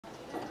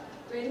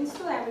Greetings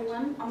to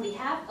everyone. On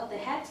behalf of the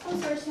HETS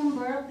Consortium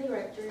Board of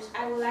Directors,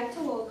 I would like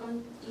to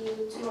welcome you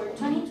to our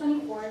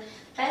 2024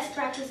 Best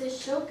Practices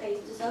Showcase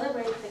to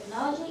celebrate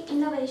technology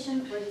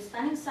innovation for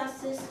Hispanic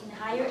success in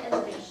higher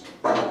education.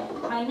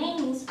 My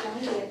name is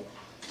Camille,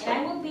 and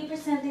I will be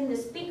presenting the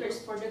speakers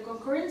for the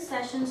concurrent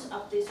sessions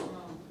of this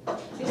room.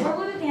 Before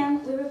we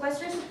begin, we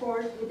request your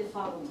support with the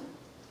following.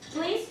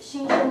 Please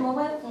change your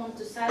mobile phone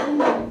to silent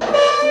mode to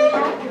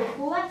have your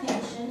full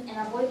attention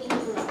and avoid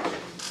interruption.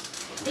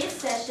 This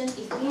session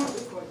is being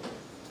recorded.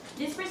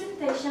 This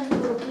presentation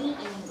will be in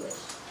English.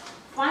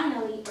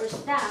 Finally, our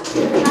staff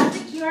will have the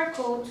QR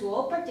code to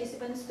all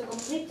participants to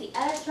complete the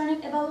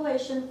electronic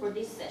evaluation for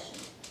this session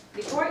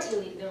before you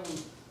leave the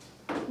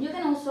room. You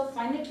can also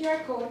find the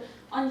QR code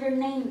on your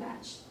name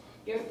badge.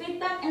 Your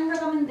feedback and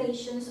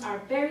recommendations are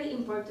very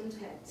important to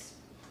HETS.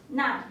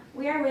 Now,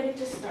 we are ready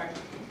to start.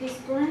 This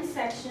current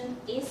section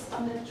is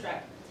on the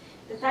track.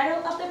 The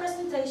title of the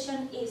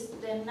presentation is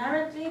The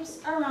Narratives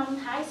Around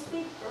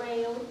High-Speed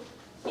Rail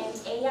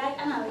and AI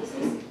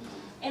Analysis,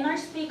 and our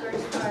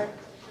speakers are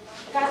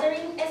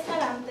Katherine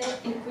Escalante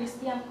and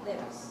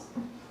Deras.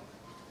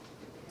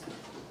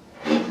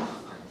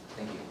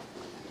 Thank you.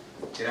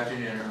 Good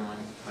afternoon, everyone.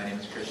 My name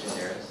is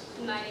Deras.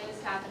 My name is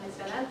Katherine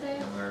Escalante.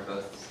 And we're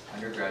both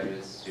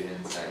undergraduate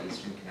students at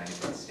Eastern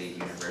Connecticut State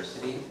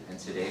University. And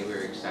today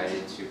we're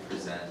excited to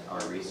present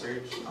our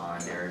research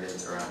on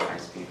narratives around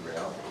high-speed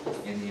rail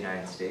in the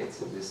United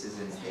States. This is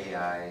an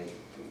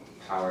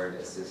AI-powered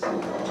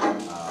assistant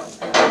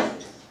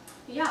analysis.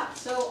 Yeah,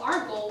 so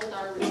our goal with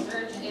our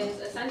research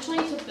is essentially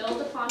to build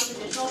upon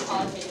traditional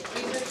qualitative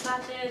research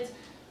methods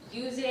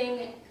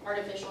using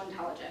artificial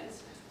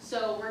intelligence.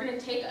 So we're going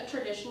to take a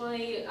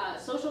traditionally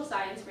social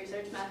science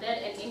research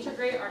method and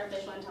integrate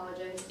artificial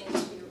intelligence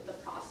into the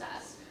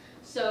process.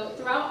 So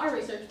throughout our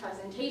research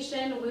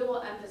presentation, we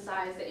will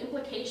emphasize the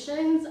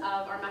implications of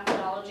our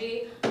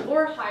methodology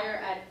for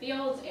higher ed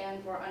fields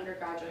and for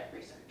undergraduate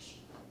research.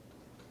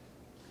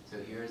 So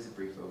here is a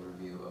brief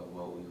overview of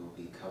what we will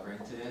be covering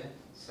today.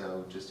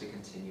 So just to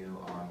continue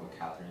on what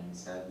Katherine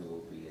said, we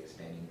will be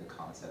expanding the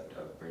concept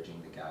of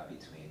bridging the gap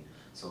between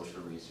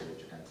social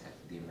research and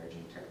the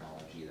emerging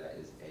technology that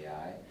is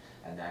AI.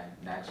 And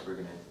next we're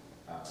going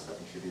to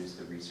introduce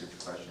the research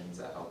questions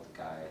that help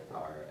guide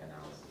our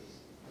analysis.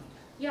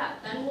 Yeah,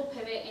 then we'll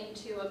pivot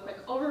into a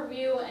quick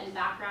overview and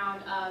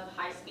background of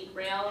high-speed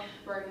rail.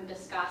 We're going to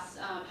discuss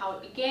how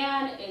it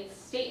began, its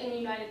state in the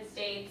United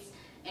States,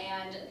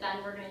 and then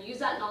we're going to use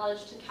that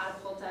knowledge to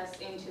catapult us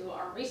into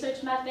our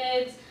research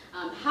methods,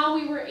 how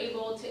we were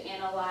able to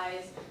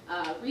analyze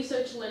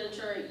research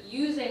literature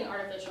using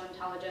artificial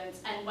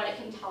intelligence, and what it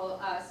can tell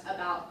us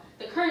about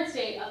the current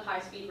state of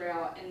high-speed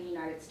rail in the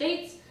United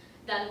States.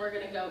 Then we're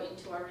going to go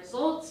into our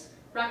results,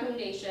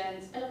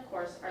 recommendations, and of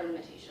course our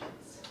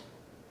limitations.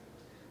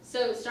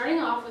 So starting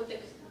off with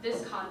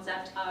this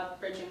concept of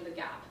bridging the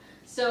gap.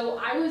 So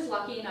I was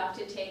lucky enough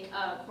to take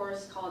a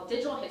course called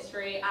Digital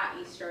History at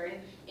Eastern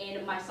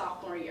in my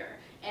sophomore year.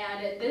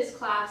 And this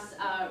class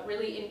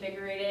really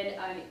invigorated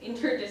an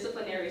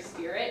interdisciplinary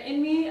spirit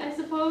in me, I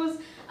suppose.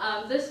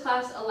 This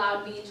class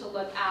allowed me to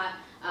look at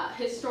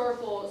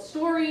historical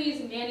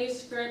stories,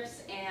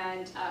 manuscripts,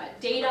 and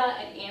data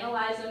and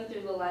analyze them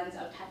through the lens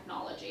of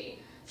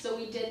technology. So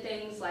we did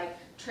things like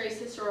trace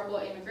historical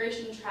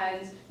immigration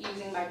trends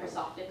using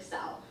Microsoft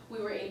Excel. We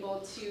were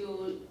able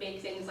to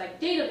make things like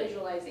data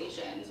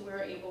visualizations. We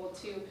were able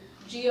to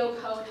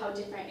geocode how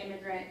different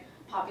immigrant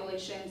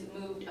populations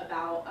moved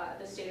about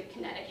the state of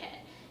Connecticut.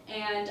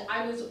 And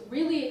I was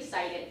really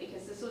excited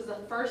because this was the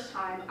first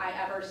time I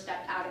ever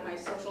stepped out of my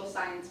social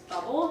science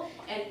bubble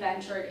and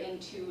ventured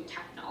into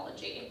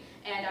technology.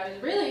 And I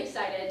was really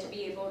excited to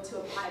be able to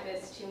apply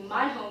this to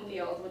my home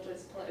field, which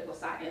was political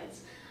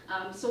science.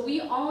 So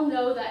we all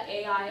know that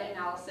AI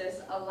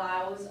analysis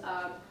allows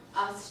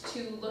us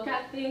to look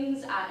at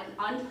things at an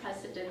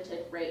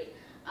unprecedented rate.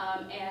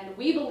 And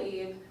we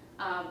believe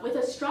with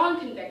a strong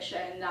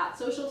conviction that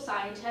social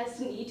scientists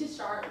need to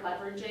start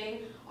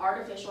leveraging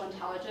artificial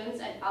intelligence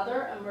and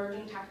other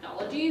emerging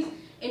technologies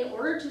in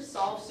order to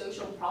solve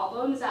social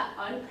problems at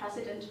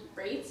unprecedented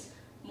rates,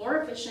 more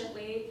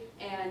efficiently,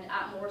 and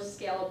at more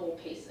scalable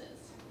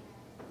paces.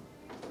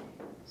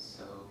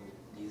 So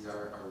these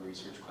are our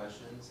research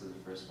questions. So the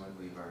first one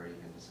we've already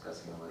been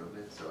discussing a little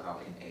bit. So how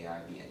can AI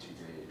be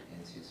integrated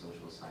into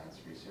social science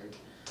research?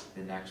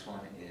 The next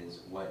one is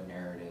what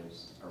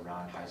narratives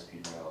around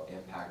high-speed rail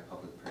impact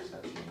public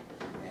perception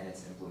and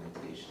its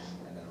implementation.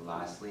 And then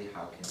lastly,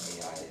 how can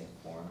AI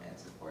inform and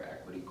support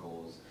equity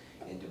goals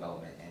in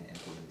development and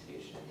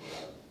implementation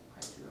of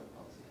high-speed rail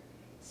policy?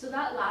 So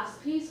that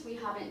last piece we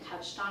haven't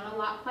touched on a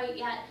lot quite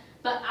yet,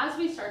 but as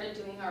we started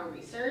doing our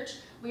research,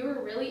 we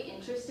were really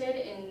interested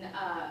in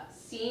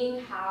seeing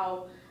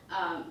how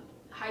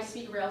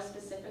high-speed rail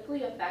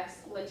specifically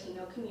affects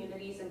Latino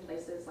communities in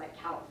places like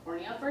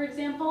California, for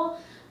example.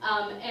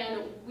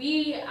 And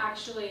we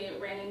actually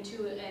ran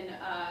into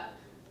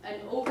an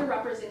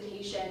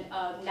overrepresentation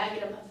of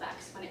negative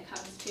effects when it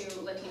comes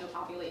to Latino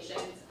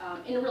populations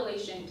in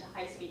relation to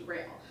high-speed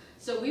rail.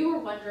 So we were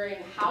wondering,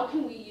 how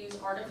can we use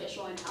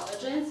artificial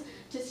intelligence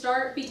to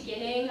start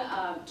beginning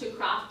to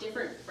craft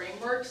different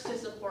frameworks to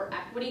support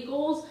equity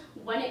goals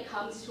when it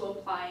comes to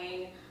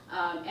applying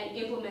and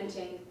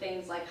implementing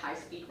things like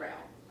high-speed rail.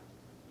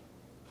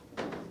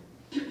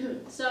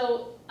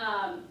 So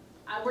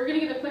we're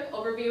going to give a quick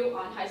overview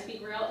on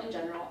high-speed rail in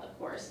general, of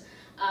course.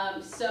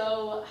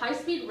 So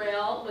high-speed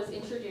rail was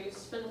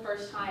introduced for the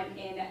first time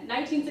in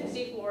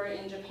 1964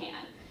 in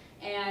Japan.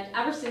 And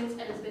ever since,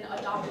 it has been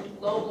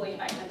adopted globally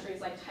by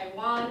countries like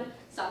Taiwan,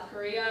 South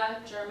Korea,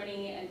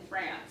 Germany, and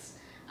France.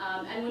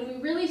 And when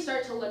we really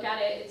start to look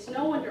at it, it's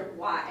no wonder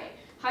why.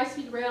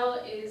 High-speed rail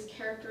is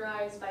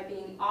characterized by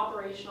being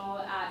operational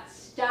at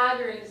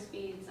staggering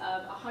speeds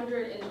of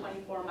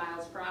 124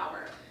 miles per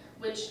hour,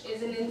 which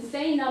is an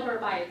insane number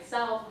by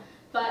itself,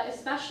 but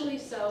especially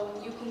so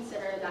when you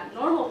consider that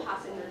normal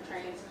passenger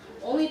trains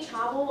only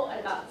travel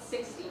at about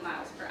 60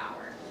 miles per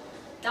hour.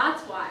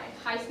 That's why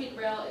high-speed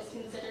rail is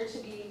considered to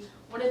be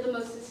one of the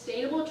most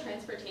sustainable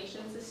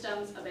transportation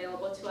systems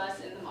available to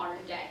us in the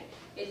modern day.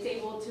 It's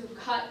able to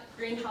cut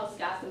greenhouse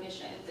gas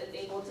emissions, it's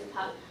able to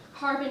cut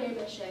carbon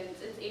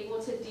emissions, it's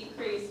able to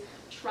decrease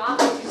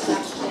traffic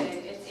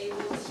congestion, it's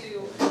able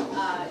to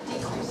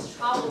decrease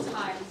travel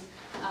times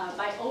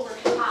by over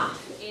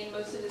half in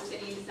most of the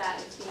cities that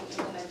it's being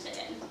implemented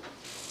in.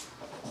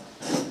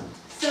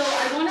 So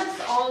I want us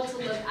all to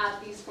look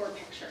at these four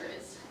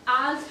pictures.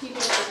 As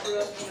people who grew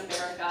up in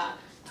America,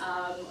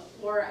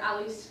 or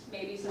at least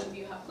maybe some of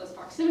you have close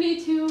proximity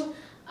to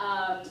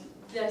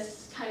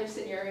this kind of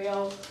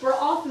scenario, we're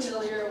all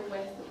familiar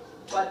with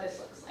what this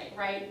looks like,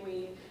 right?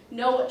 We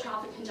know what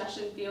traffic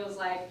congestion feels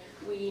like,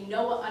 we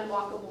know what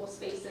unwalkable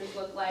spaces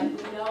look like,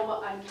 we know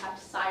what unkept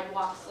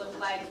sidewalks look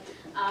like,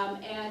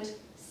 and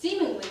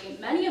seemingly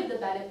many of the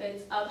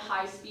benefits of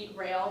high-speed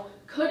rail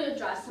could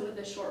address some of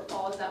the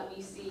shortfalls that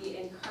we see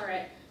in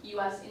current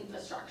US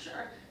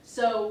infrastructure.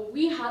 So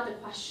we had the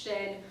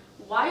question,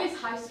 why is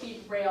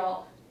high-speed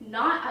rail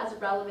not as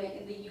relevant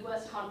in the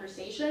US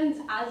conversations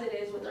as it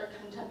is with our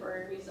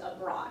contemporaries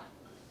abroad?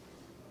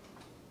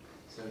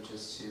 So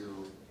just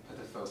to put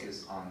the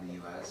focus on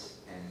the US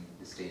and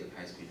the state of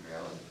high-speed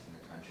rail in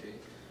the country.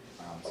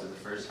 So the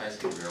first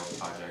high-speed rail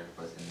project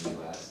was in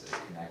the US. It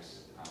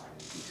connects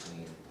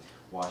between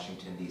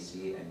Washington,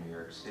 D.C. and New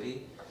York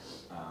City.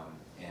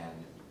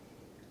 And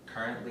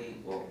currently,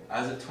 well,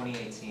 as of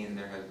 2018,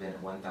 there have been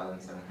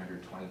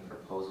 1,720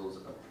 proposals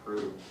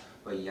approved,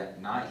 but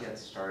not yet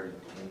started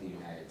in the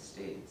United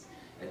States.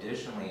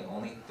 Additionally,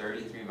 only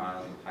 33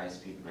 miles of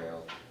high-speed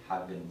rail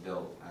have been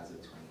built as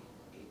of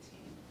 2018.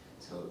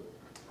 So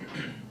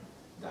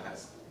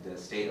the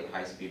state of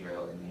high-speed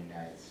rail in the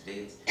United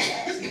States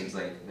seems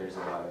like there's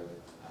a lot of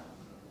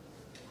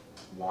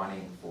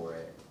wanting for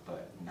it,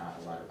 but not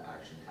a lot of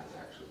action has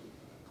actually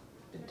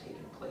been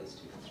taken place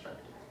to construct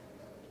it.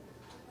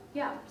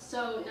 Yeah,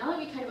 so now that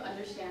we kind of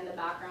understand the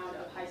background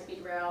of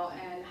high-speed rail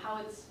and how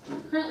it's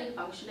currently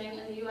functioning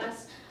in the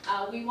US,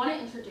 we want to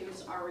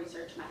introduce our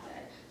research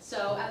method.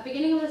 So at the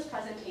beginning of this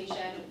presentation,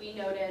 we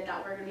noted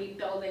that we're going to be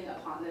building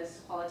upon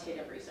this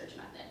qualitative research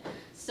method.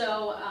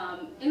 So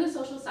in the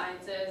social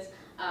sciences,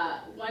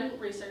 one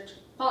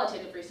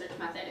qualitative research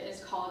method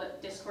is called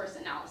discourse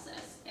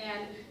analysis.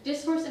 And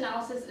discourse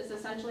analysis is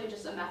essentially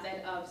just a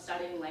method of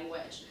studying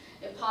language.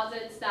 It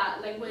posits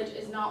that language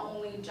is not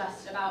only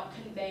just about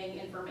conveying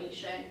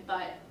information,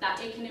 but that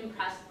it can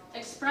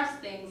express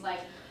things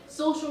like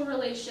social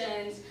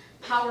relations,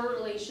 power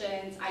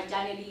relations,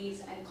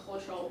 identities, and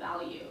cultural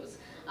values.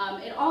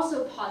 It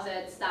also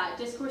posits that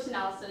discourse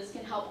analysis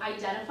can help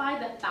identify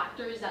the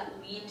factors that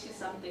lead to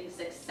something's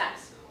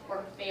success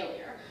or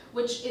failure,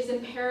 which is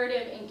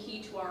imperative and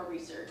key to our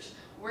research.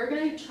 We're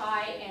going to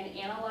try and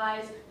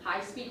analyze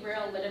high-speed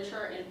rail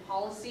literature and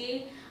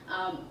policy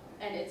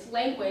and its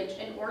language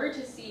in order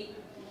to see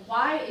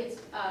why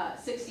it's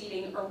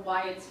succeeding or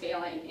why it's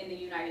failing in the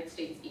United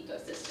States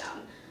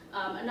ecosystem.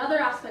 Another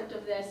aspect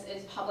of this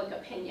is public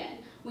opinion.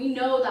 We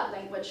know that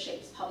language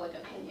shapes public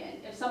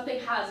opinion. If something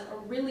has a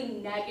really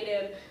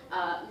negative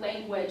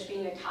language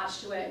being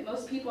attached to it,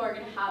 most people are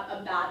going to have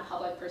a bad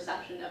public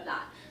perception of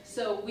that.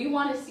 So we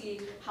want to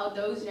see how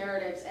those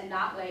narratives and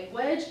that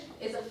language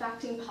is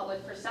affecting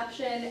public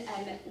perception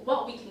and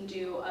what we can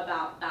do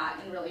about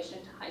that in relation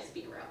to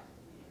high-speed rail.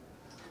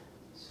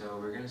 So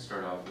we're going to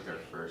start off with our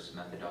first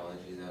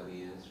methodology that we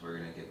use. We're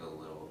going to give a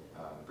little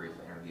brief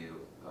interview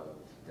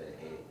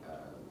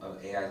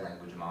of AI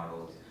language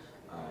models,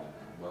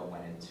 what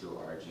went into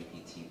our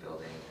GPT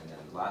building, and then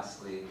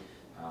lastly,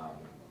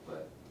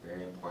 but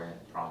very important,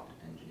 prompt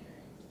engineering.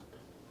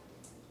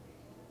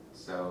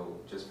 So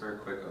just for a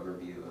quick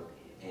overview of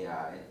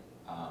AI,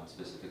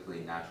 specifically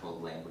natural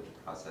language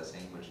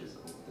processing, which is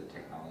the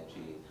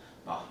technology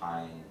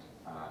behind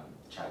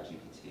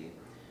ChatGPT.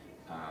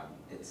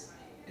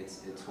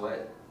 It's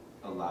what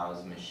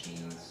allows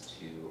machines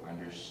to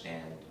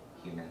understand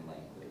human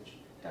language,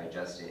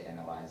 digest it,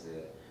 analyze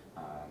it.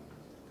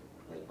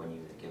 Like when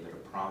you give it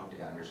a prompt,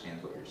 it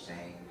understands what you're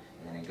saying,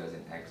 and then it goes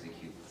and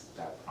executes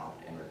that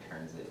prompt and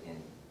returns it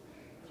in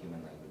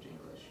human language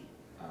English.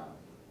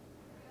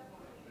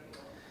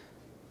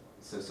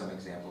 So some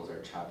examples are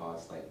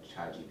chatbots like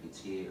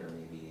ChatGPT, or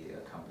maybe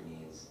a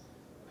company's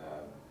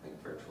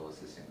like virtual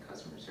assistant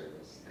customer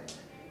service thing,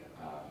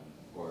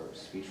 or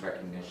speech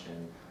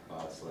recognition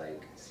bots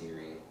like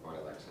Siri or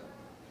Alexa.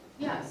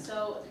 Yeah,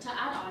 so to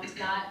add on to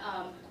that,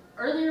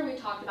 earlier we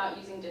talked about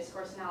using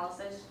discourse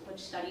analysis,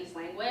 which studies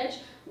language.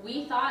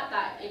 We thought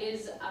that it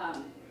is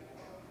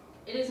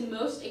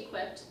most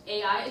equipped,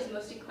 AI is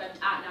most equipped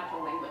at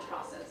natural language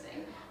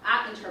processing,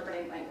 at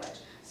interpreting language.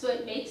 So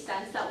it makes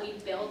sense that we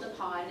build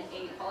upon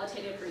a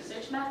qualitative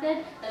research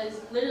method that is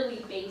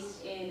literally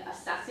based in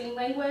assessing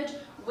language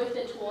with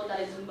the tool that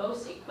is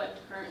most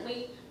equipped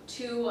currently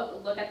to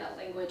look at that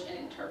language and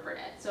interpret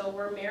it. So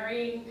we're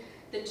marrying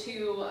the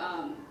two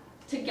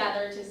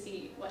together to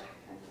see what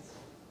happens.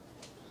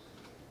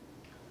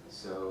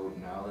 So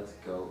now let's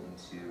go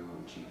into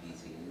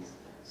GPTs.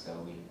 So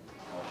we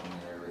are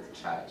familiar with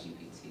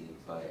ChatGPT,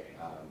 but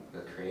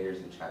the creators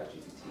of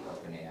ChatGPT,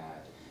 OpenAI,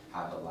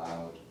 have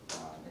allowed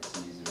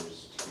its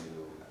users to,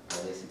 or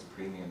at least its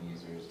premium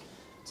users,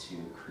 to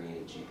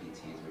create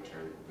GPTs, which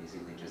are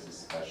basically just a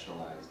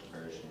specialized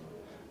version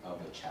of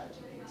a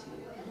ChatGPT.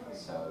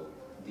 So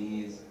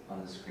these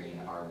on the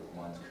screen are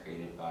ones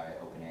created by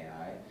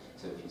OpenAI.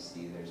 So if you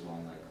see there's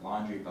one like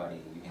Laundry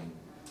Buddy, you can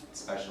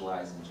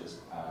specialize in just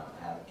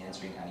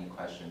answering any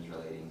questions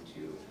relating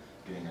to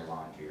doing your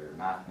laundry, or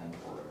Math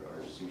Mentor,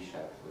 or Sous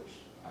Chef, which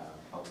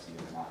helps you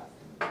in math,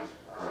 and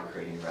or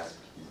creating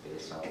recipes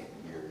based off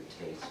your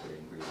taste or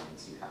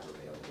ingredients you have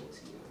available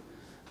to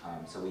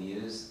you. So we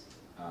use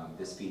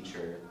this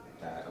feature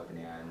that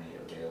OpenAI made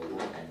available,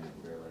 and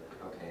we're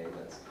like, okay,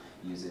 let's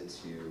use it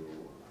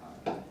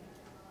to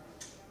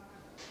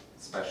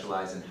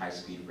specialize in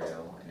high-speed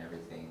rail and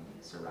everything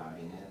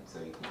surrounding it, so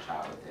you can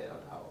chat with it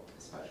about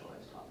a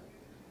specialized topic.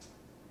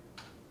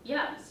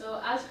 Yeah,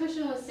 so as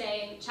Christian was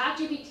saying,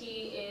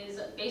 ChatGPT is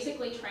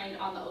basically trained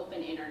on the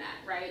open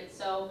internet, right?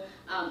 So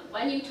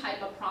when you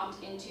type a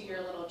prompt into your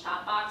little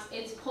chat box,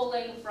 it's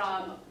pulling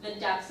from the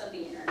depths of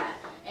the internet.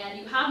 And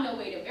you have no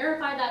way to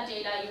verify that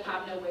data, you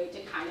have no way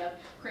to kind of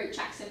create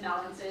checks and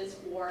balances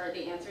for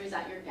the answers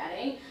that you're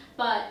getting.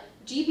 But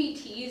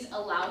GPTs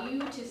allow you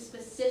to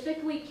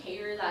specifically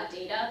cater that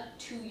data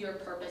to your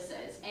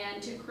purposes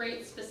and to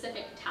create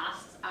specific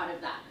tasks out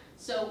of that.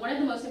 So one of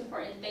the most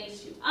important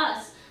things to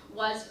us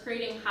was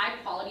creating high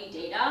quality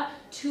data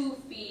to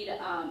feed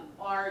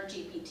our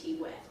GPT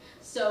with.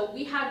 So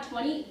we had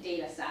 20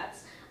 data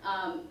sets.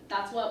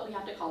 That's what we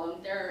have to call them.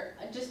 They're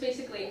just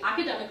basically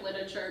academic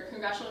literature,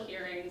 congressional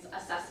hearings,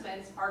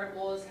 assessments,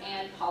 articles,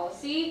 and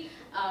policy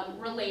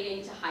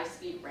relating to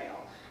high-speed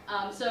rail.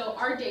 So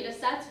our data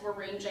sets were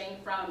ranging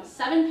from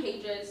 7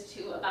 pages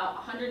to about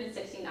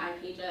 169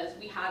 pages.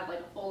 We had like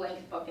a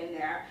full-length book in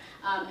there,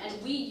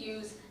 and we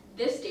use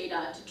this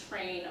data to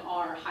train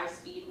our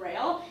high-speed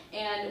rail,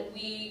 and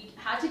we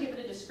had to give it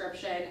a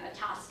description, a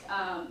task.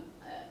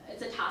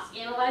 It's a task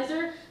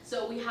analyzer,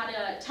 so we had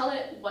to tell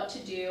it what to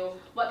do,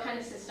 what kind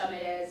of system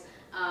it is,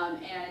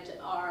 and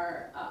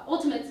our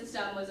ultimate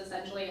system was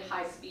essentially a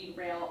high-speed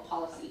rail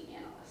policy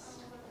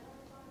analyst.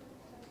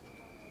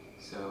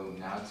 So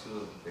now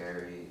to a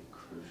very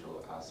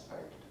crucial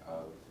aspect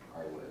of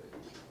our work,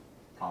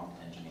 prompt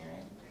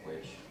engineering,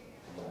 which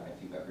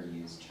if you've ever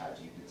used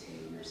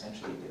ChatGPT, you're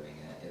essentially doing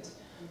it. It's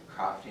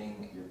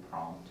crafting your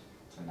prompt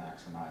to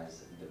maximize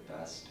the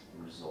best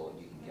result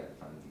you can get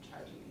from the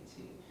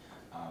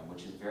ChatGPT,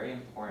 which is very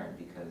important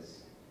because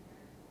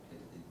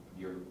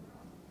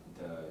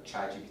the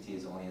ChatGPT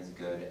is only as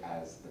good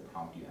as the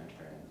prompt you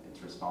enter in.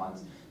 Its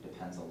response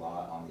depends a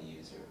lot on the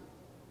user.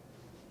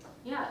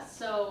 Yeah,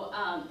 so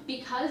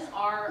because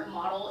our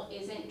model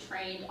isn't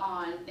trained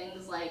on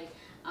things like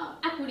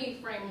equity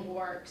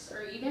frameworks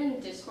or even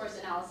discourse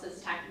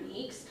analysis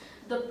techniques,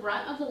 the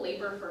brunt of the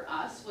labor for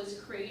us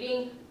was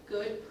creating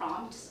good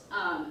prompts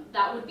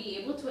that would be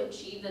able to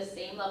achieve the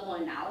same level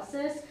of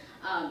analysis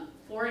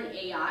for an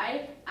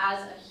AI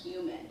as a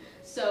human.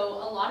 So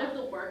a lot of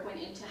the work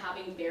went into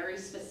having very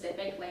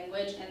specific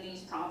language and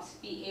these prompts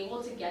be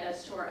able to get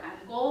us to our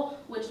end goal,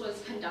 which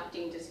was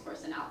conducting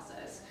discourse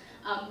analysis.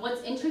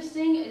 What's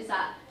interesting is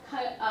that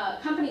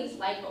companies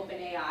like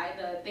OpenAI,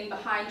 the thing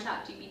behind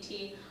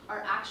ChatGPT,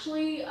 are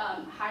actually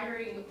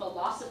hiring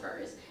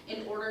philosophers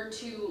in order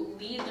to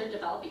lead their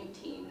developing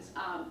teams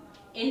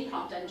in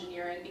prompt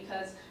engineering,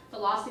 because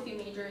philosophy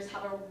majors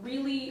have a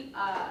really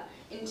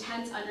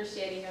intense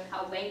understanding of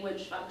how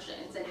language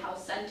functions and how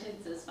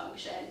sentences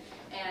function.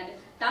 And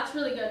that's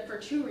really good for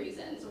 2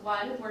 reasons.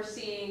 One, we're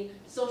seeing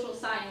social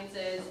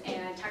sciences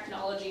and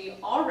technology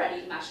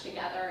already mesh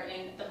together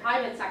in the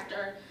private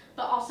sector,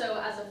 but also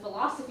as a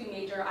philosophy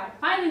major, I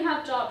finally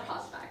have job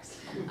prospects.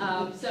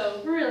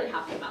 So we're really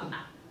happy about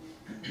that.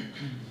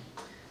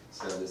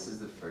 So this is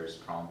the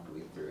first prompt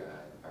we threw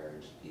at our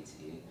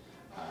GPT.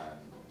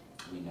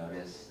 We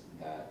noticed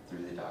that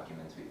through the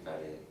documents we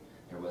fed it,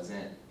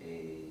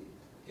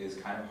 it was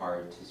kind of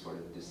hard to sort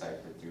of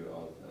decipher through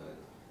all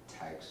the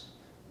text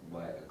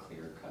what a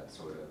clear-cut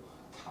sort of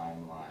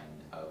timeline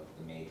of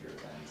the major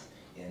events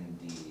in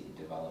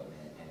the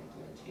development and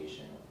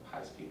implementation of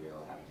high-speed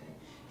rail happening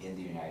in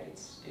the United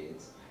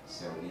States.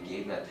 So we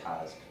gave that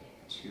task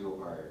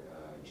to our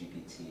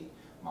GPT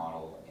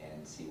model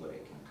and see what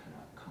it can kind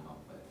of come up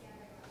with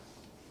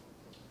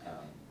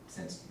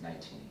since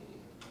 1980.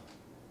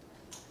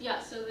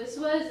 Yeah, so this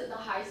was the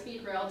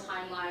high-speed rail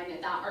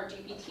timeline that our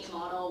GPT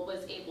model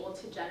was able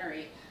to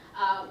generate.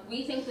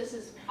 We think this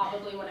is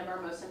probably one of our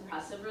most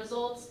impressive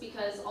results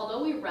because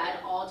although we read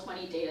all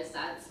 20 data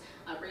sets,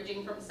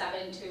 ranging from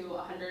 7 to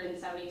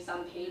 170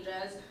 some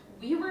pages,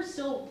 we were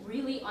still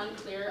really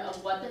unclear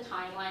of what the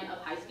timeline of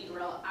high-speed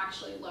rail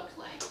actually looked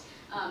like.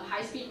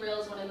 High-speed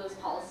rail is one of those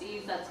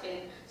policies that's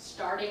been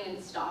starting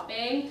and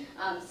stopping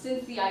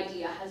since the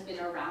idea has been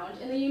around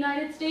in the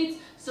United States.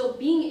 So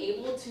being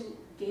able to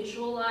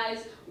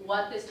visualize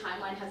what this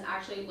timeline has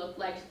actually looked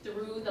like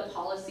through the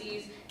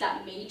policies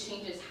that made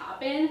changes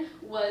happen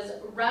was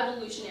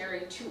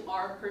revolutionary to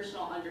our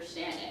personal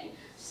understanding.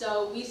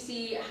 So we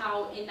see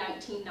how in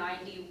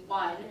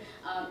 1991,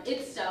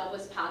 ITSA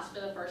was passed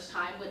for the first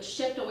time, which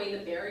chipped away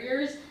the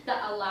barriers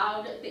that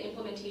allowed the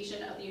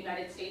implementation of the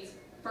United States'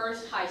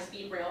 first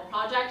high-speed rail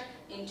project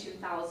in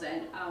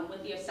 2000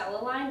 with the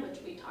Acela line, which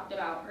we talked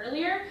about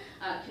earlier,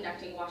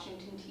 connecting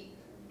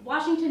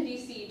Washington,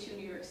 D.C. to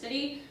New York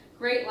City.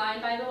 Great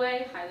line, by the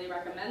way, highly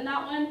recommend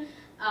that one.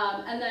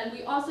 And then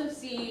we also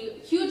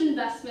see huge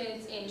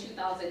investments in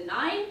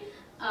 2009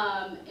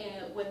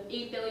 with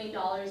 $8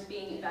 billion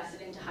being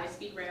invested into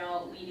high-speed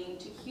rail, leading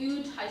to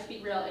huge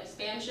high-speed rail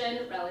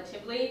expansion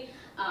relatively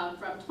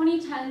from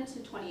 2010 to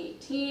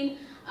 2018.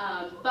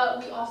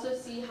 But we also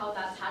see how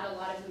that's had a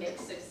lot of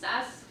mixed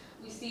success.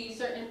 We see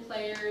certain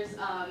players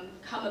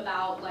come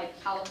about,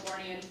 like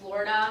California and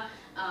Florida,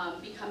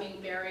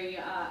 becoming very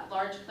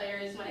large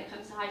players when it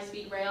comes to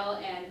high-speed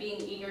rail and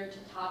being eager to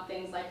tap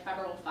things like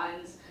federal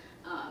funds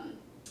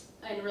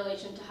in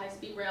relation to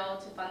high-speed rail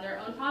to fund their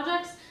own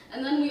projects.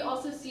 And then we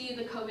also see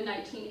the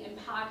COVID-19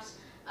 impact,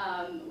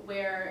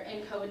 where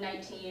in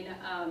COVID-19,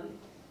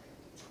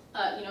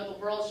 the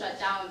world shut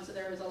down, so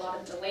there was a lot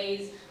of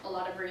delays, a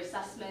lot of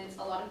reassessments,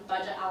 a lot of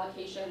budget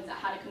allocations that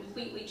had to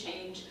completely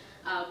change,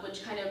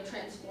 which kind of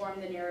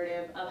transformed the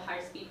narrative of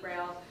high-speed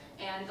rail.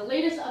 And the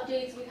latest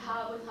updates we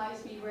have with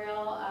high-speed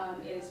rail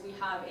is we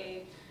have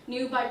a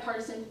new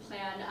bipartisan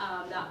plan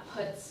that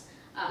puts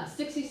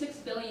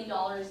 $66 billion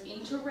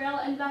into rail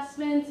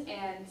investments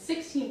and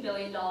 $16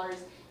 billion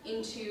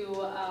into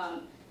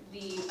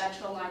the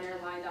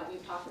Metroliner line that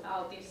we've talked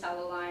about, the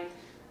Acela line,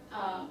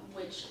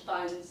 which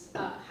funds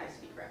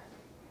high-speed rail.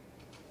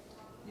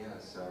 Yeah,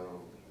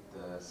 so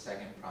the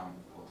second problem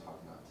we'll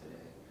talk about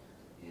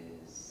today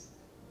is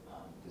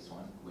this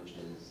one, which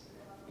is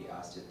we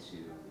asked it to,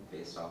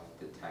 based off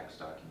the text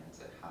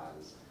documents it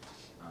has,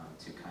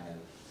 to kind of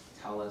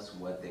tell us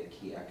what the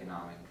key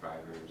economic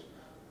drivers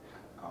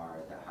are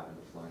that have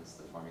influenced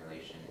the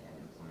formulation and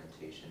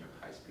implementation of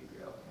high-speed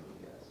rail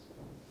in the U.S.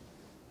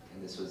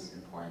 And this was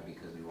important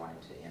because we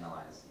wanted to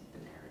analyze the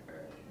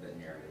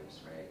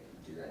narratives, right?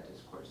 Do that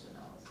discourse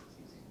analysis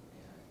using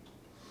AI.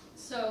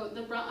 So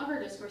the brunt of our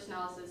discourse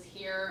analysis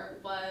here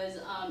was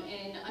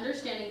in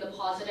understanding the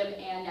positive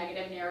and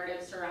negative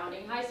narratives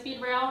surrounding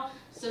high-speed rail.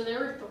 So there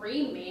were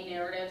three main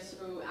narratives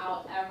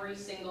throughout every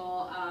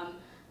single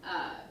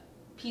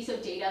piece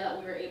of data that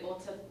we were able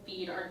to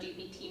feed our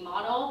GPT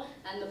model,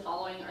 and the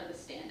following are the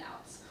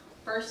standouts.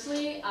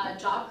 Firstly,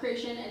 job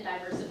creation and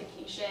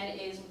diversification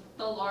is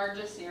the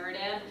largest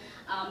narrative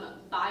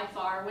by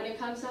far when it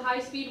comes to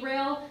high-speed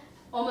rail.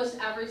 Almost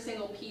every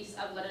single piece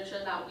of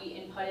literature that we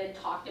inputted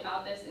talked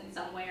about this in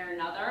some way or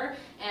another,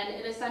 and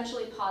it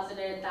essentially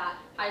posited that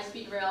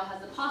high-speed rail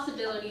has the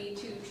possibility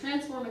to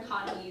transform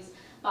economies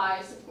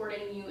by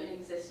supporting new and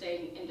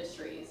existing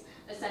industries.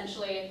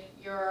 Essentially,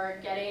 you're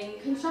getting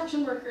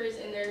construction workers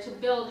in there to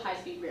build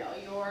high-speed rail.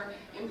 You're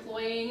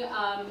employing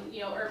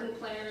urban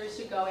planners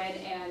to go in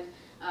and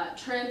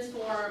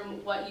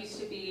transform what used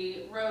to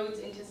be roads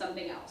into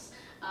something else.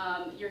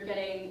 You're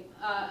getting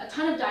a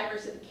ton of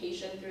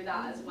diversification through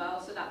that as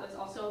well, so that was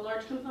also a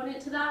large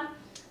component to that.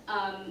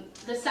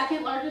 The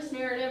second largest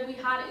narrative we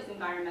had is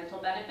environmental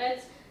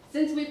benefits.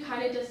 Since we've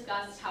kind of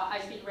discussed how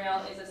high-speed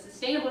rail is a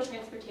sustainable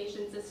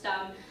transportation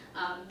system,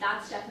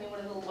 that's definitely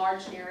one of the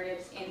large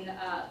narratives in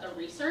the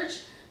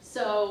research.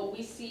 So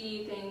we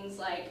see things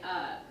like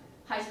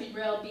high-speed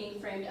rail being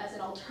framed as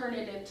an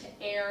alternative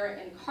to air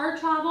and car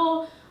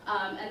travel,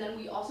 and then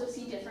we also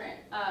see different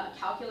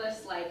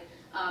calculus like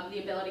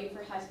the ability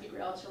for high-speed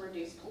rail to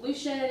reduce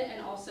pollution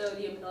and also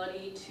the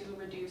ability to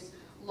reduce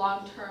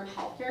long-term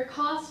healthcare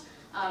costs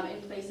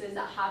in places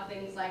that have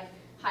things like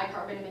high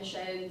carbon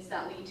emissions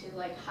that lead to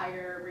like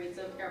higher rates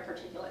of air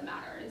particulate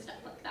matter and stuff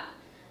like that.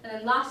 And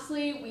then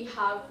lastly, we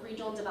have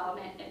regional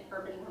development and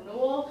urban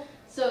renewal.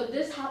 So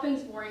this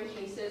happens more in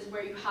cases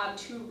where you have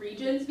two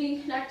regions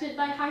being connected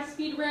by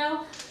high-speed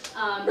rail,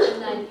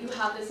 and then you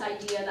have this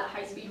idea that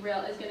high-speed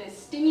rail is going to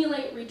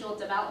stimulate regional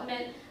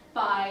development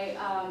by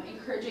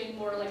encouraging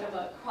more like of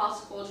a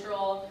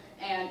cross-cultural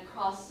and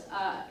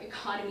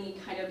cross-economy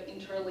kind of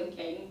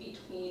interlinking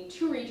between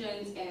two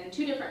regions and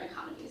two different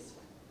economies.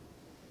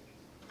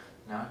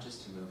 Now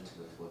just to move to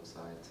the flip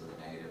side, to the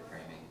negative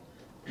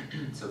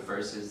framing. So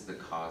first is the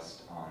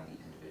cost on the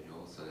individual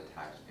so the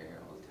taxpayer,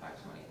 all the tax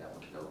money that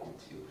would go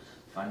into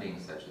funding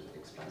such as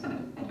expensive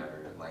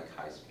endeavor like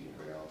high-speed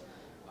rail.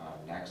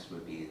 Next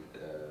would be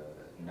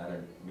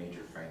another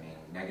major framing,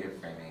 negative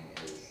framing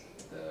is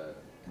the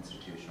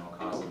institutional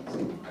cost of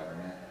state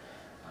government,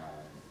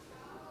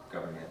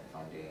 government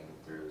funding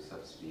through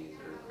subsidies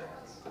or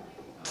grants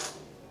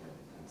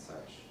and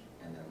such.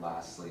 And then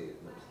lastly,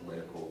 the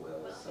political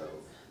will. So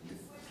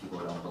people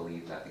don't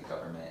believe that the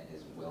government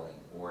is willing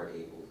or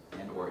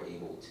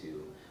able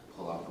to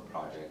pull off a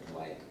project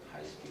like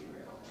high-speed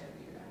rail in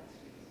the United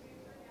States.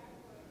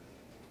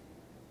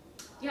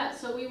 Yeah,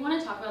 so we want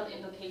to talk about the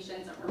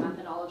implications of our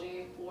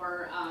methodology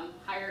for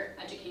higher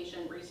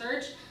education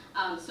research.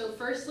 So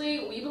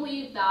firstly, we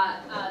believe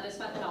that this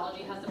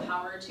methodology has the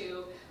power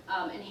to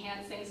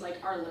enhance things like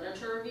our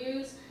literature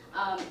reviews.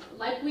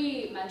 Like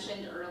we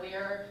mentioned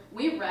earlier,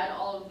 we read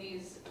all of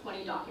these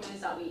 20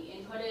 documents that we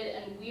inputted,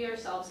 and we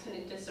ourselves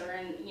couldn't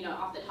discern,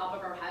 off the top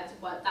of our heads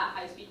what that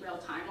high-speed rail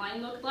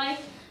timeline looked like.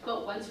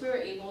 But once we were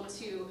able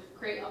to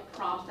create a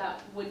prompt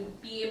that would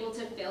be able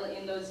to fill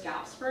in those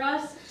gaps for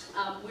us,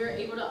 we were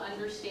able to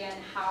understand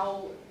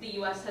how the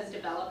U.S. has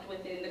developed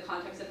within the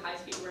context of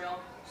high-speed rail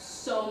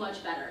so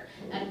much better.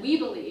 And we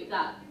believe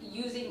that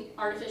using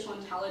artificial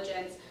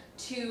intelligence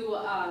to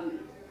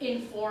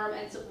inform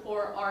and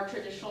support our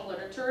traditional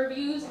literature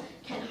reviews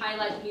can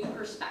highlight new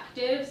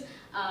perspectives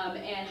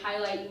and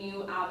highlight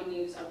new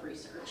avenues of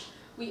research.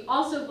 We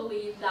also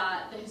believe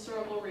that the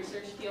historical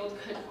research field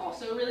could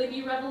also really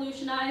be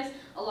revolutionized.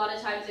 A lot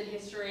of times in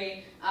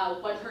history,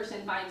 one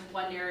person finds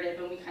one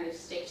narrative and we kind of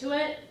stick to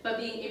it, but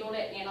being able to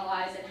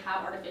analyze and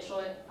have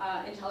artificial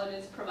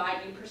intelligence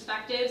provide new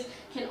perspectives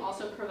can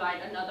also provide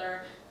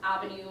another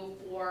avenue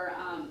for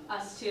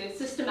us to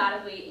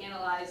systematically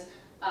analyze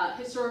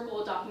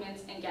historical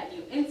documents and get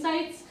new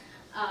insights.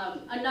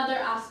 Another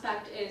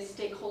aspect is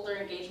stakeholder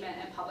engagement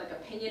and public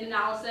opinion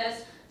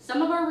analysis.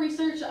 Some of our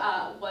research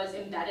was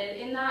embedded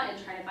in that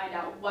and trying to find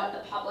out what the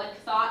public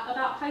thought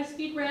about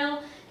high-speed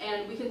rail,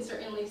 and we can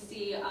certainly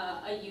see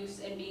a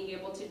use in being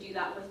able to do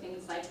that with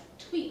things like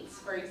tweets,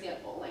 for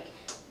example, like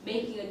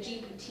making a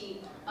GPT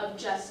of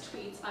just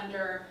tweets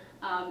under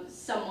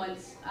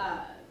someone's,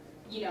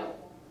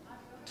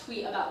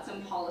 tweet about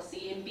some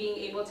policy and being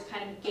able to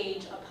kind of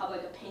gauge a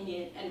public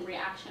opinion and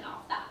reaction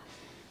off that.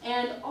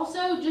 And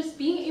also just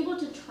being able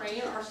to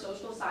train our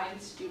social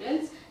science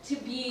students to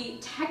be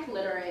tech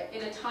literate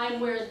in a time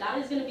where that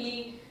is going to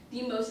be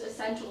the most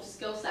essential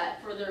skill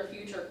set for their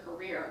future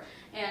career.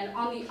 And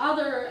on the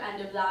other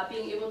end of that,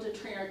 being able to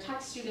train our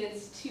tech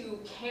students to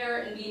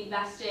care and be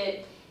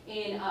invested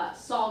in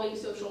solving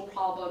social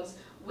problems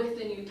with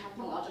the new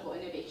technological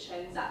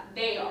innovations that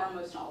they are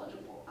most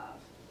knowledgeable of.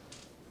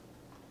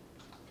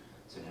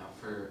 So now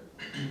for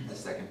the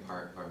second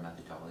part of our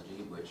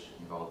methodology, which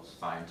involves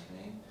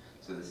fine-tuning.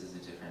 So this is a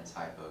different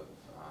type of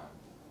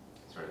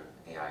sort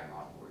of AI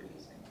model we're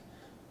using.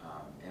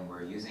 And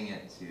we're using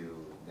it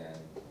to then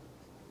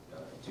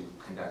to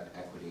conduct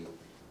equity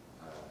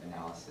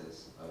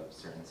analysis of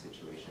certain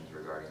situations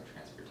regarding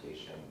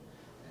transportation.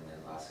 And then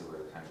lastly,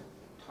 we're kind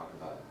of talk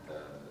about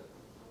the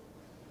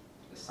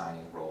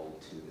assigning role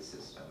to the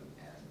system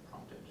and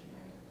prompt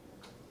engineering.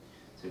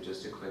 So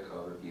just a quick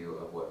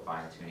overview of what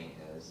fine-tuning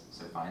is.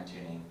 So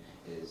fine-tuning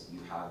is you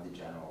have the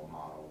general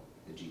model,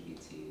 the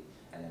GPT,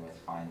 and then with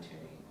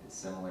fine-tuning, it's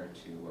similar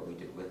to what we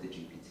did with the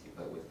GPT,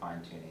 but with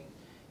fine-tuning,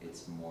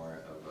 it's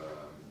more of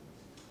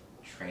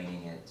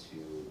training it to,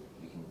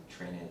 you can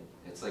train it,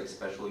 it's like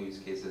special use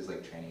cases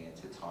like training it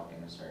to talk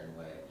in a certain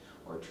way,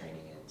 or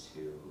training it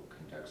to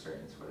conduct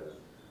certain sort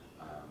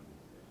of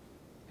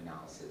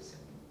analysis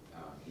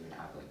and even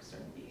have like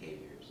certain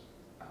behaviors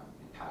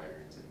and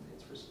patterns in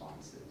its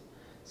responses.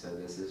 So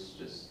this is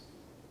just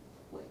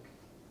like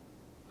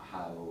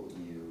how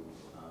you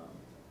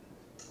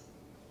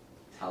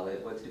tell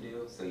it what to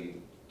do. So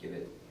you give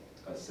it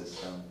a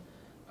system,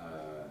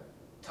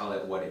 tell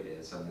it what it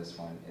is. So in this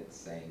one, it's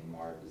saying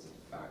Marv is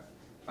a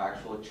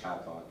factual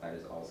chatbot that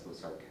is also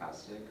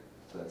sarcastic.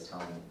 So that's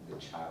telling the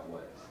chat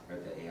what, or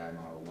the AI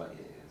model what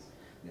it is.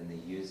 And then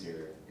the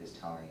user is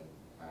telling,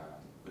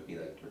 would be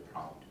like your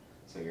prompt.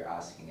 So you're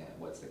asking it,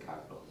 what's the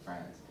capital of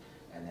France?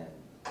 And then,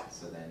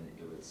 so then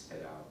it would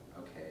spit out,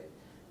 okay,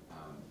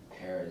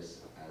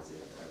 Paris, as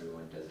if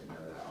everyone doesn't know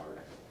that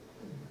already.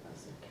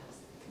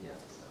 Yeah,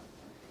 so.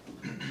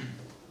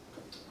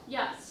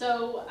 Yeah,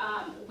 so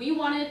we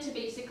wanted to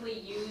basically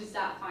use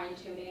that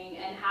fine-tuning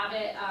and have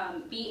it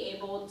be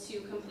able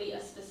to complete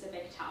a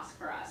specific task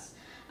for us.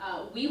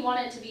 We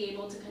wanted to be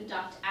able to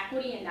conduct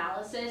equity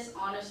analysis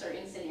on a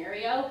certain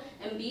scenario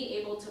and be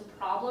able to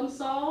problem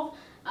solve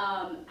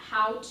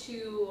how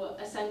to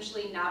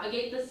essentially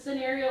navigate this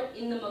scenario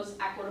in the most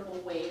equitable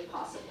way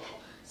possible.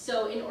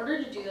 So in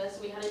order to do this,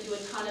 we had to do a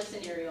ton of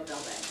scenario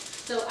building.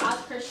 So as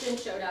Christian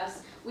showed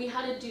us, we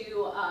had to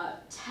do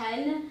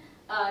 10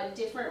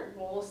 different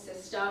role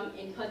system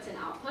inputs and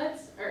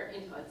outputs, or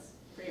inputs,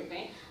 forgive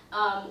me,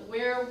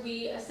 where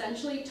we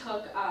essentially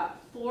took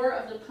 4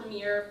 of the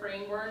premier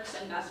frameworks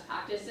and best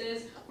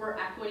practices for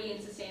equity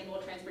and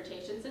sustainable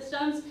transportation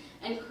systems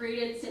and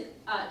created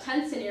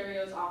 10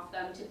 scenarios off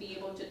them to be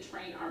able to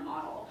train our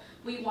model.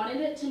 We wanted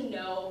it to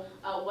know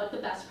what the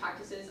best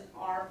practices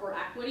are for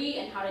equity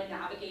and how to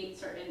navigate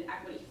certain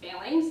equity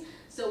failings.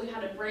 So we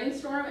had to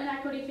brainstorm an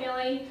equity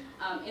failing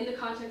in the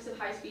context of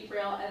high-speed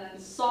rail and then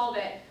solve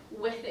it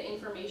with the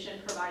information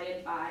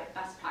provided by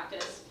best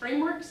practice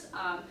frameworks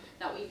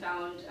that we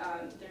found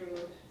through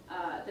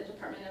the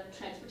Department of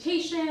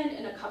Transportation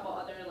and a couple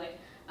other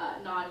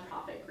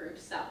nonprofit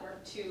groups that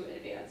work to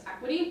advance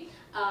equity.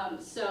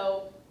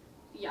 So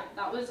yeah,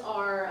 that was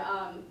our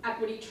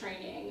equity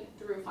training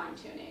through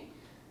fine-tuning.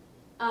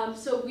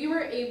 So we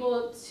were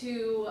able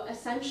to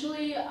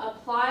essentially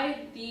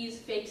apply these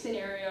fake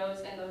scenarios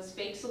and those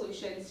fake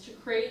solutions to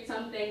create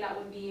something that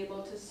would be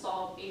able to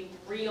solve a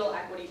real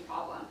equity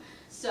problem.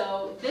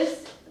 So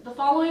the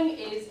following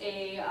is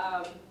a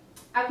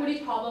equity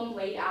problem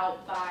laid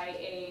out by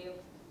a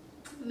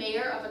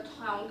mayor of a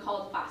town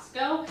called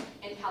Vasco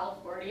in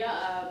California,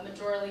 a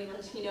majority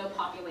Latino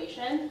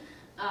population.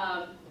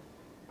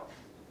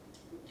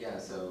 Yeah,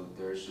 so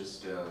there's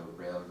just a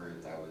rail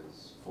route that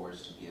was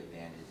forced to be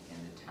abandoned in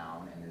the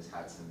town, and this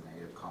had some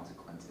negative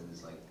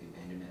consequences, like the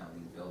abandonment of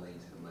these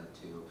buildings had led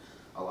to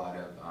a lot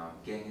of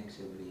gang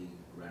activity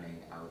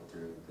running out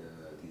through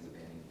these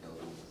abandoned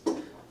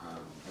buildings,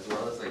 as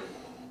well as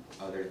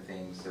other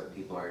things. So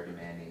people are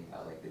demanding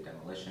the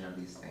demolition of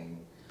these things,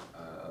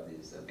 of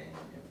these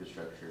abandoned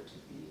infrastructure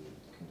to be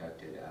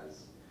conducted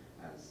as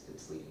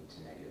it's leading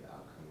to negative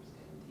outcomes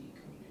in the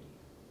community.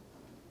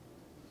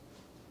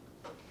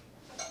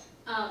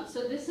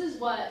 So this is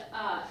what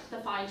the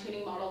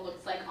fine-tuning model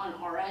looks like on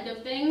our end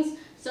of things.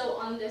 So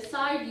on this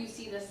side, you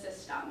see the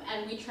system,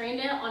 and we trained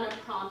it on a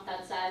prompt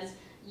that says,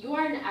 you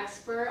are an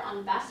expert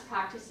on best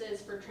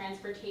practices for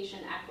transportation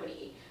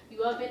equity.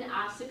 You have been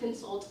asked to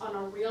consult on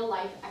a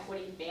real-life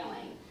equity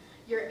failing.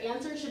 Your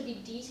answer should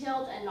be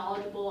detailed and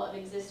knowledgeable of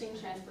existing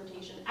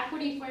transportation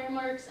equity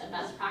frameworks and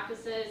best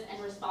practices,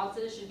 and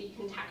responses should be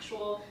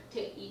contextual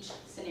to each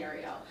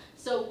scenario.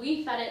 So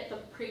we fed it the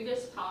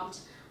previous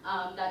prompt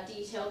that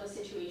detailed the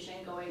situation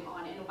going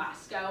on in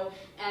Wasco,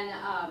 and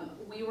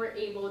we were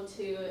able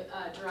to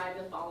derive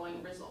the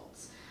following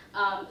results.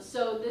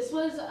 So this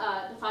was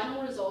the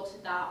final result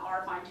that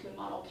our fine-tuned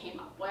model came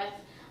up with.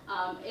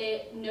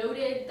 It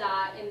noted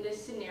that in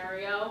this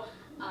scenario,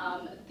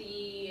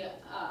 the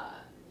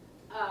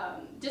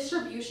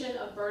distribution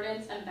of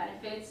burdens and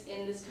benefits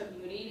in this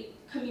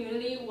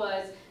community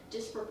was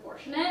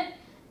disproportionate,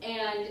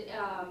 and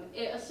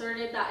it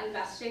asserted that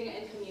investing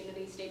in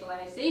community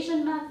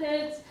stabilization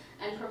methods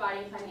and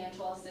providing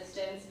financial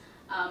assistance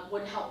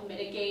would help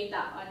mitigate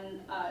that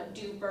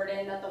undue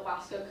burden that the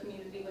Wasco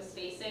community was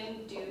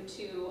facing due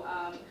to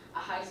a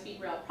high-speed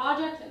rail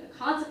project and the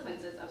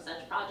consequences of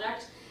such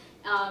project.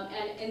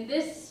 And in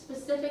this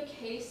specific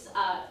case,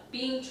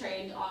 being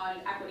trained on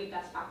equity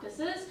best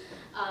practices,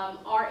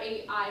 our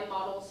AI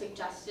model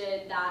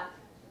suggested that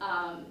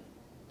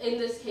in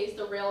this case,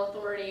 the rail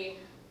authority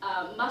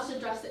must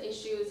address the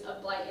issues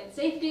of blight and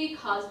safety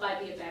caused by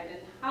the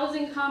abandoned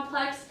housing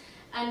complex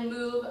and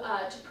move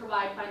to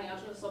provide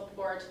financial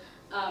support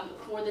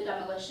for the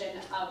demolition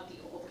of the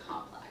old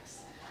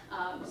complex.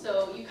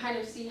 So you kind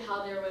of see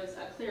how there was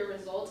a clear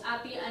result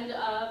at the end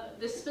of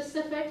this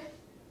specific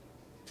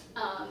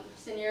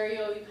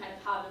scenario. You kind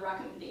of have the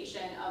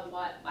recommendation of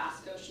what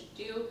Wasco should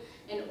do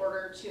in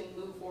order to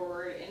move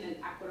forward in an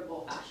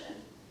equitable fashion.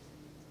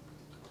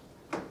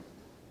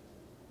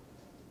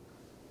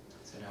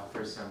 So now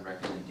for some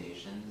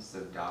recommendations.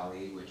 So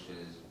DALL-E, which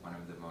is one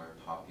of the more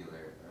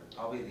popular, or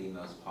probably the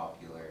most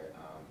popular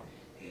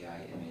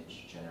AI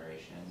image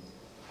generation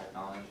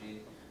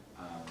technology.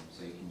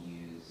 So you can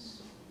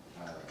use,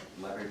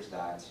 leverage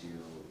that to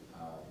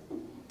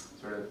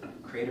sort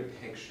of create a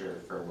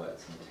picture for what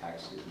some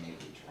text is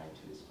maybe trying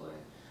to display.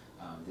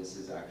 This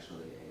is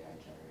actually AI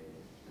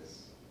generated,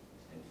 this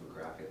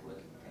infographic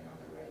looking thing on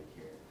the right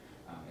here.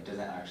 It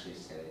doesn't actually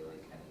say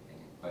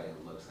anything, but it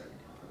looks like an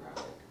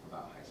infographic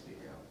about high-speed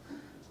rail.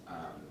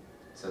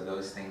 So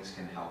those things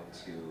can help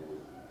to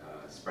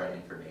spread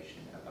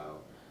information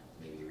about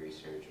maybe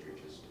research or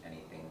just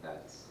anything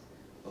that's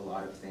a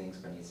lot of things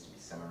but needs to be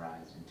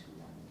summarized into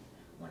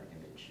one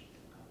image.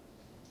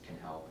 Can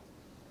help.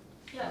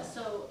 Yeah,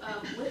 so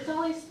with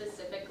DALL-E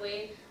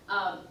specifically,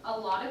 a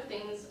lot of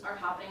things are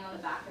happening on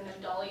the back end of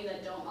DALL-E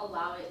that don't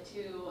allow it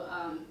to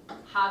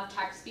have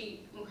text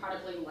be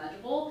incredibly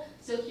legible.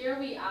 So here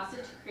we asked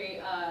it to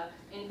create an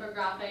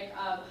infographic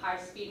of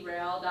high-speed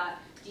rail that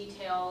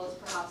details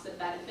perhaps the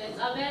benefits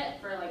of it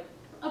for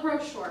a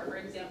brochure, for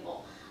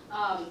example.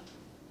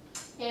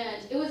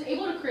 And it was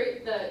able to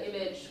create the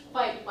image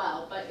quite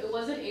well, but it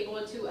wasn't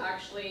able to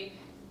actually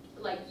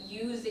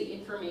use the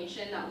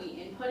information that we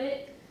input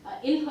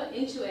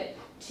into it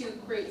to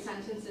create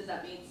sentences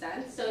that made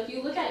sense. So if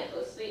you look at it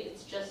closely,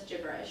 it's just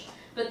gibberish.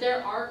 But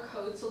there are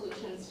code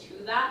solutions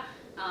to that,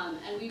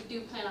 and we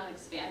do plan on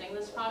expanding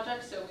this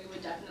project, so we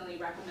would definitely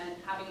recommend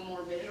having a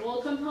more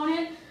visual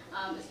component.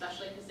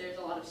 especially because there's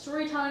a lot of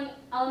storytelling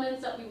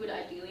elements that we would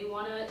ideally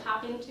want to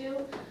tap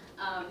into.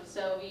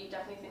 So we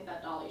definitely think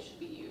that DALL-E should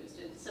be used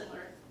in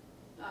similar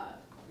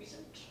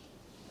research.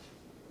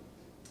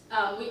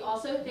 We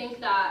also think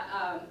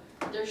that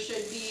there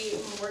should be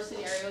more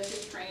scenarios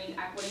to train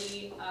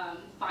equity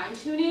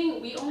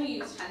fine-tuning. We only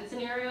used 10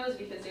 scenarios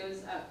because it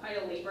was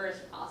quite a laborious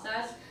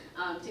process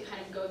to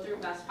kind of go through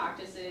best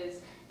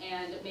practices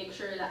and make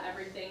sure that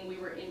everything we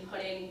were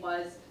inputting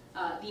was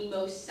the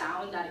most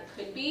sound that it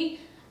could be.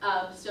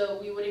 So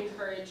we would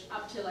encourage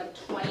up to like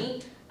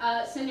 20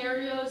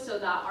 scenarios so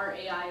that our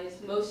AI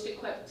is most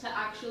equipped to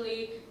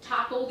actually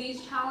tackle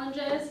these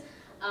challenges.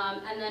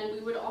 And then we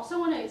would also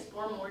want to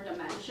explore more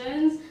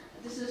dimensions.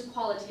 This is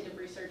qualitative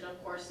research,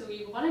 of course, so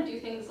we want to do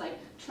things like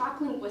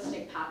track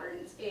linguistic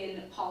patterns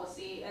in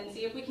policy and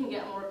see if we can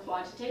get a more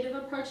quantitative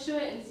approach to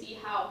it and see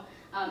how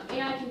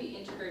AI can be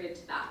integrated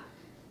to that.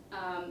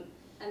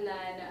 And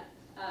then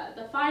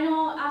the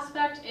final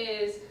aspect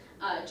is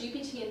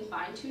GPT and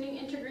fine-tuning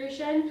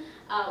integration.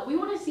 We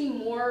want to see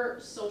more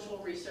social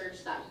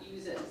research that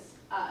uses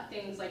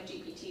things like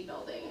GPT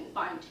building and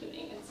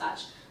fine-tuning and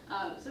such.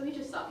 So we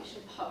just thought we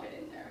should pop it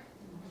in there.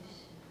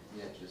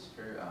 Yeah, just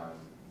for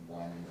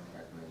one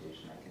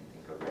recommendation I can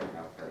think of right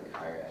now for like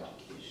higher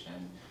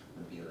education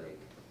would be like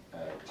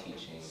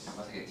teaching,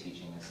 almost like a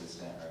teaching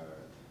assistant or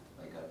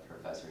like a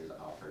professor's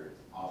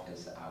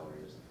office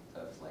hours.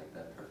 So if like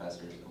the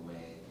professor's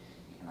away,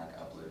 you can like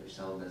upload your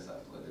syllabus,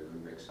 upload the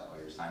rubrics, all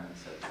your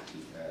assignments. So if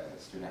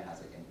the student has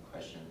like any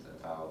questions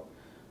about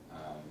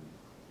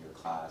your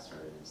class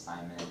or an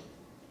assignment,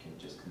 you can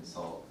just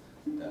consult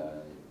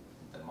the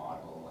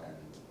model, and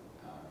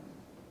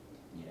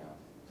you know,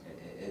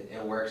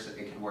 it works.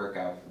 It can work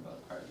out for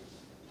both parties.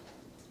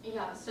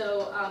 Yeah,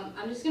 so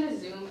I'm just going to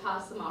zoom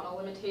past the model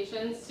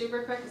limitations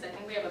super quick because I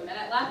think we have a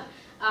minute left.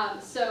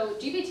 So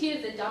GPT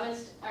is the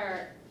dumbest,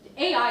 or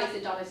AI is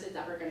the dumbest it's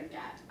ever going to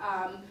get,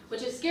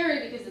 which is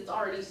scary because it's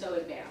already so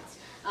advanced.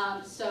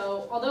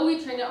 So although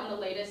we trained it on the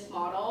latest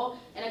model,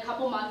 in a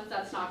couple months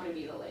that's not going to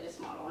be the latest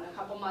model. In a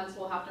couple months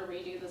we'll have to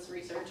redo this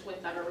research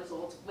with better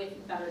results,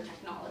 with better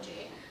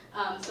technology.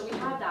 So we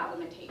have that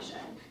limitation.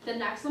 The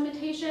next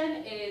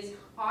limitation is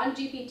on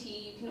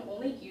GPT you can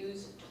only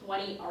use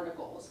 20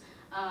 articles.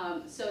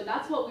 So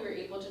that's what we were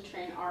able to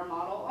train our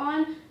model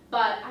on,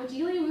 but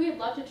ideally we would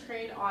love to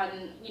train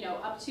on, you know,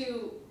 up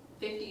to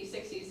 50,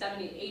 60,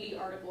 70, 80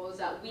 articles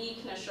that we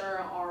can assure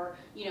are,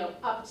 you know,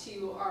 up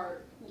to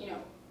our, you know,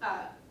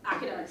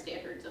 academic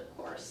standards, of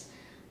course.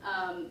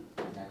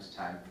 Next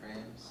time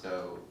frame.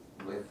 So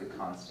with the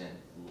constant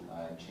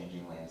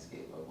changing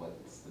landscape of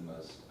what's the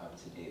most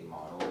up-to-date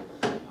model,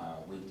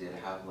 we did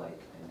have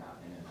like an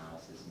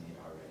analysis made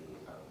already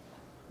of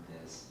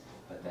this,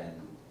 but then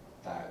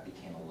that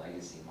became a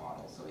legacy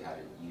model, so we had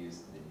to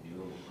use the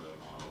newer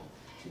model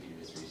to do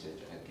this research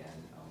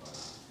again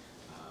almost.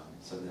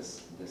 So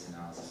this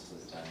analysis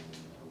was done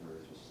over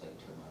just like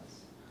 2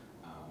 months.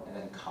 And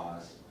then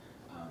cost.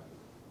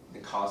 The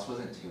cost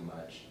wasn't too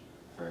much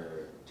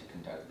to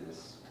conduct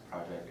this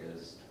project. It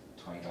was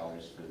 $20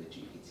 for the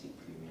GPT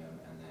premium,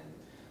 and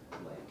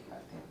then like I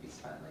think we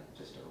spent like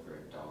just over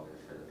 $1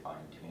 for the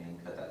fine tuning,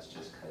 but that's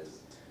just because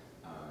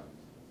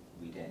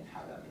we didn't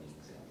have that many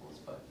examples.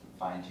 But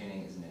fine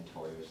tuning is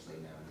notoriously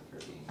known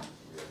for being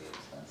really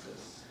expensive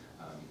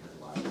because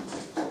a lot of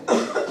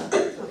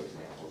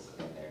examples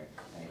in there,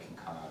 and it can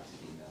come out to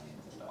be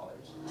millions of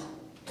dollars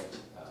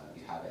if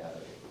you have it as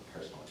a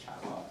personal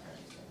chatbot or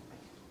anything.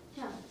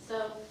 Yeah,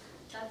 so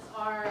that's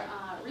our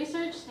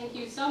research. Thank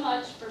you so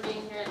much for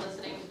being here and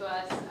listening to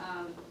us.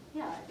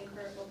 Yeah, I think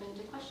we're open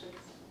to questions.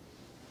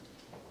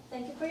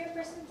 Thank you for your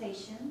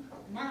presentation.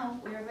 Now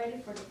we are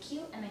ready for the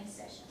Q&A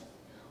session.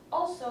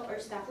 Also, our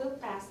staff will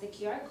pass the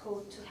QR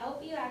code to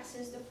help you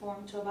access the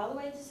form to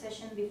evaluate the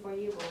session before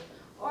you go,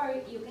 or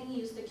you can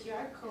use the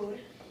QR code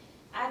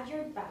at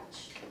your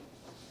badge.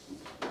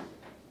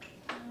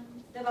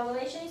 The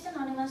evaluation is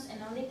anonymous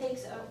and only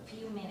takes a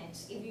few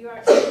minutes. If you are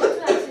able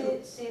to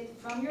access it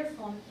from your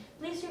phone,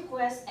 please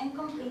request and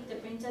complete the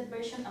printed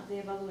version of the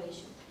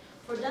evaluation.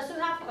 For those who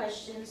have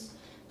questions,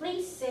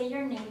 please say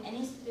your name and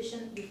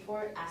institution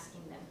before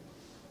asking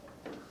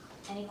them.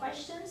 Any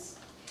questions?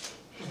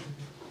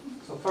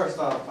 So first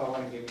off, I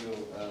want to give you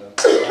a round of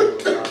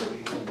applause.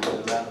 We can do a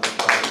round of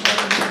applause.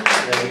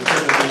 Yeah, we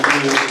typically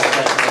do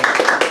assessment.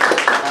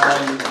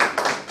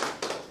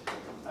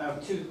 I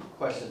have 2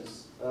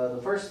 questions.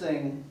 The first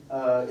thing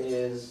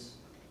is,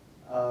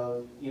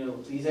 you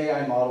know, these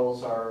AI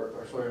models are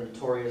sort of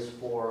notorious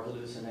for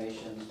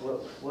hallucinations.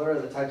 What are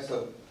the types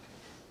of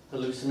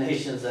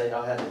hallucinations that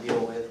y'all had to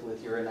deal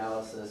with your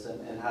analysis,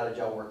 and how did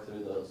y'all work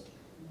through those?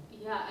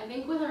 Yeah, I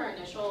think with our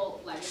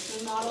initial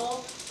legacy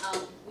model,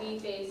 we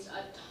faced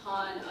a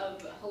ton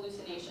of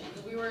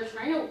hallucinations. We were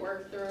trying to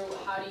work through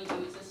how to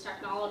use this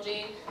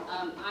technology.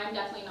 I'm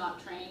definitely not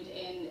trained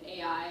in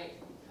AI.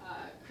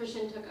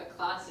 Christian took a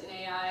class in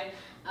AI,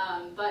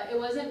 but it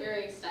wasn't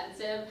very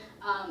extensive.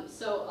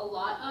 So a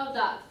lot of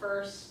that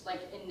first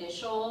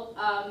initial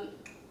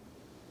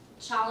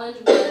challenge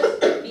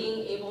was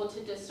being able to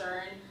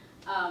discern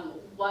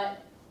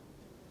what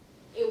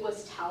it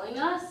was telling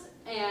us,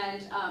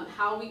 and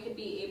how we could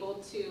be able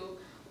to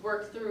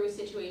work through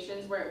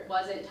situations where it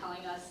wasn't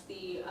telling us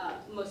the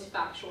most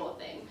factual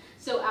thing.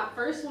 So at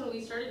first, when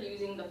we started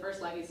using the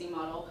first legacy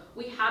model,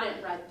 we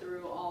hadn't read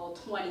through all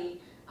 20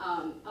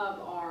 of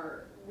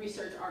our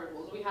research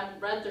articles. We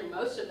had read through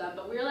most of them,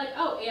 but we were like,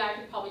 oh, AI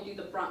could probably do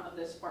the brunt of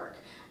this work.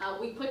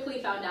 We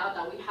quickly found out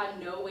that we had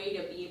no way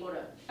to be able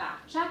to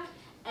fact check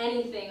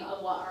anything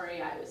of what our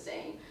AI was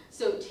saying.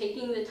 So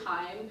taking the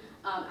time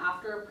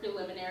after a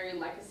preliminary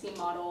legacy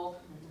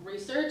model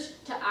research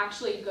to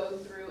actually go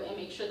through and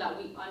make sure that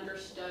we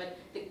understood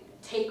the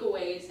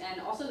takeaways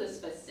and also the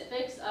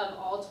specifics of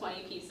all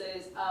 20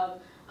 pieces of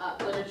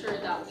literature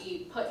that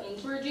we put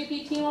into our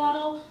GPT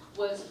model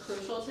was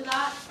crucial to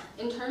that.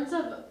 In terms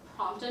of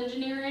prompt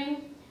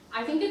engineering,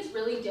 I think it's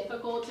really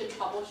difficult to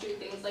troubleshoot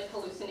things like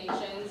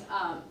hallucinations.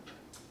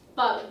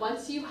 But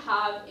once you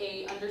have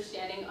a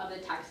understanding of the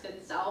text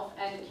itself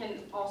and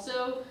can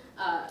also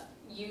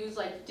use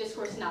like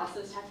discourse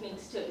analysis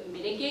techniques to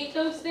mitigate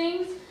those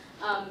things,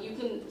 you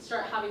can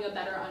start having a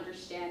better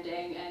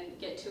understanding and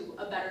get to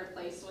a better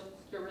place with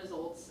your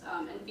results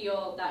and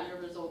feel that your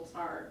results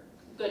are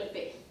good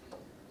faith.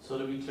 So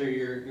to be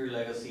clear, your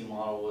legacy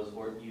model was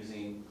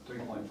using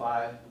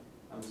 3.5,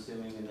 I'm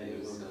assuming, and then you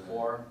moved to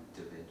 4?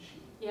 Da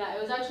Vinci. Yeah,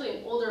 it was actually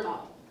an older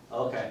model.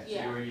 Okay, so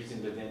Yeah. you were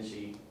using Da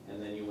Vinci,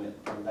 and then you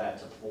went from that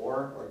to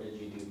 4, or did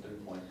you do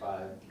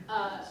 3.5?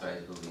 So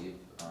I believe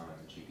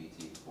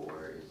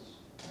GPT-4 is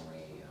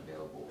only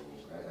available,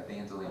 I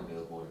think it's only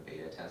available in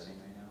beta testing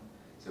right now.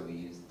 So we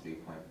use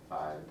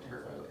 3.5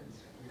 turbo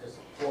instinct. Because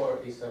 4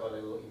 is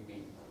available in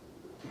B.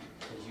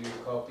 Did you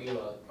copy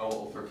or?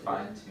 Oh, for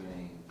fine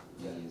tuning,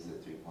 we use the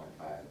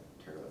 3.5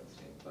 turbo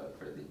instinct, but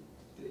for the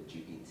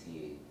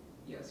GPT,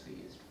 yes, we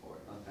used 4.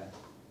 Okay.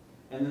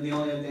 And then the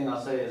only other thing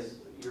I'll say is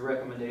your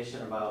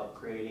recommendation about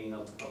creating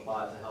a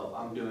bot to help.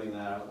 I'm doing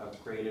that.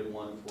 I've created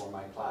one for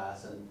my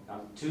class, and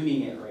I'm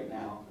tuning it right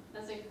now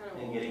That's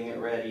incredible. and getting it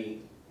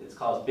ready. It's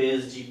called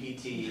Biz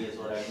GPT is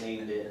what I've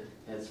named it.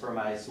 It's for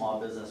my small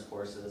business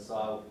courses.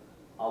 So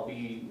I'll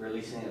be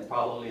releasing it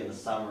probably in the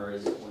summer,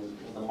 is when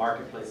the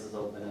marketplace is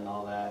open and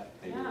all that.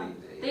 Yeah.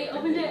 They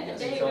opened it a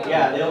day ago.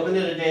 Yeah, they opened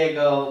it a day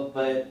ago,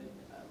 but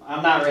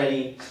I'm not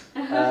ready.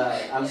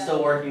 I'm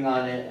still working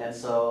on it, and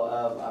so,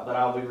 but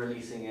I'll be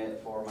releasing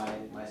it for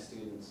my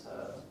students.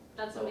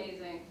 That's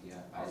amazing. Yeah,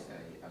 I was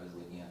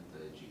looking at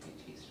the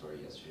GPT store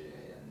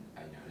yesterday, and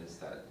I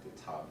noticed that the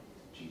top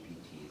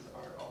GPTs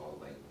are all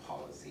like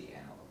policy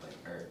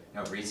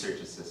research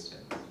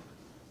assistants.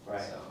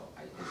 Right. So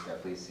it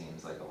definitely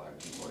seems like a lot of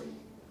people are,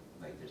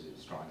 like there's a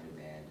strong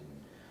demand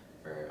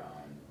for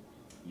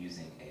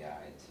using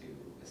AI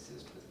to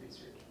assist with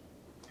research.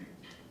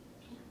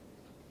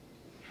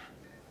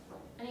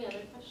 Any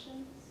other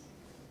questions?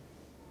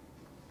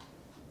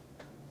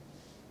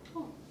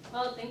 Cool.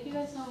 Well, thank you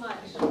guys so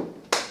much.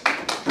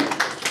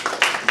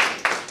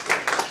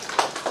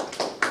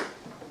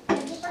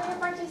 Thank you for your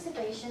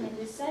participation in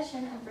this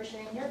session and for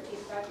sharing your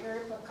feedback.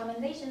 Your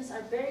recommendations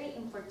are very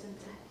important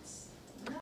to us.